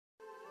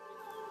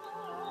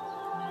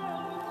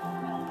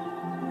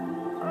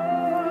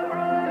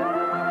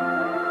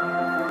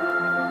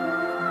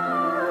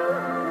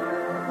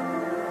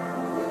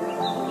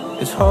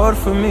it's hard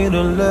for me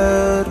to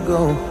let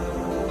go,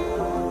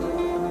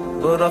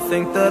 but I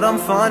think that I'm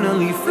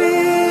finally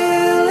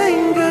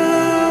feeling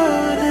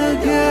good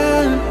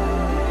again.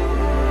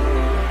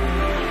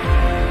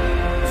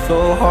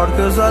 So hard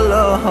cause I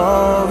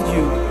loved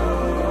you,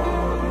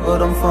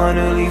 but I'm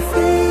finally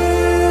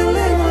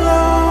feeling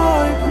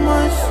like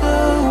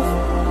myself.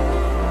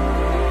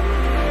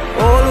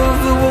 All of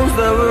the wounds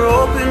that were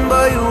opened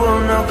by you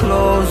are now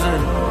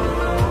closing.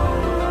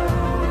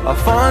 I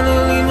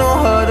finally know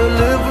how to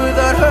live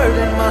without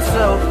hurting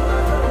myself.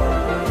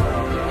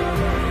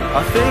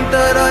 I think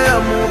that I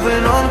am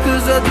moving on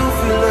cause I do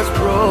feel less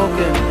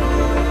broken.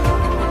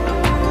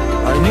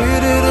 I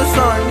needed a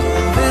sign,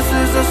 this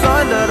is a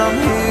sign that I'm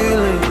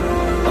healing.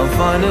 I'm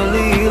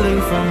finally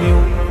healing from you.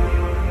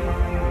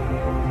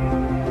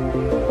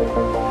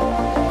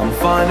 I'm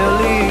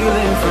finally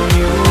healing from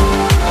you.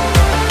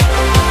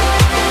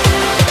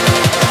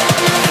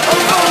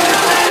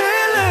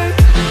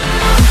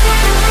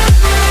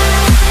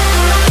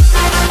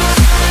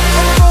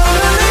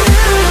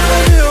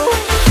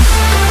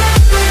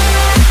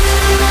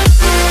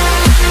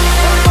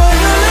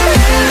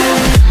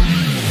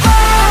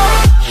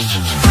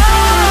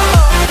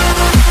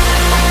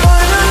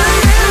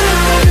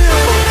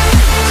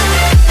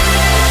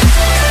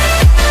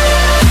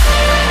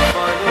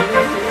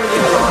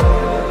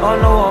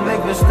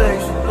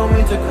 Don't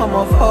mean to come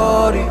off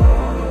hardy.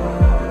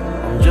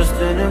 I'm just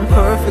an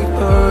imperfect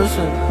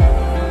person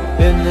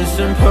in this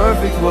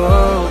imperfect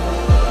world,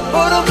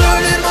 but I'm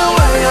learning my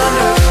way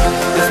under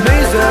this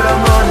maze that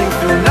I'm running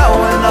through. Now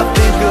when I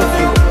think of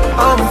you,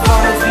 I'm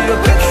falling to your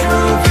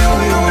picture of you.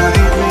 You would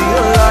eat me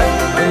alive.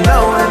 And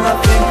now when I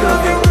think of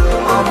you,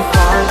 I'm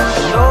fine.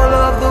 And all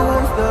of the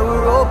wounds that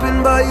were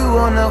opened by you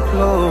are now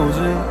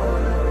closing.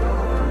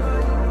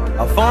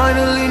 I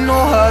finally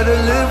know how to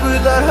live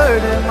without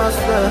hurting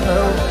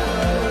myself.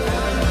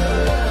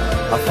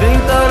 I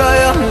think that I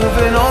am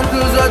moving on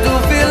cause I do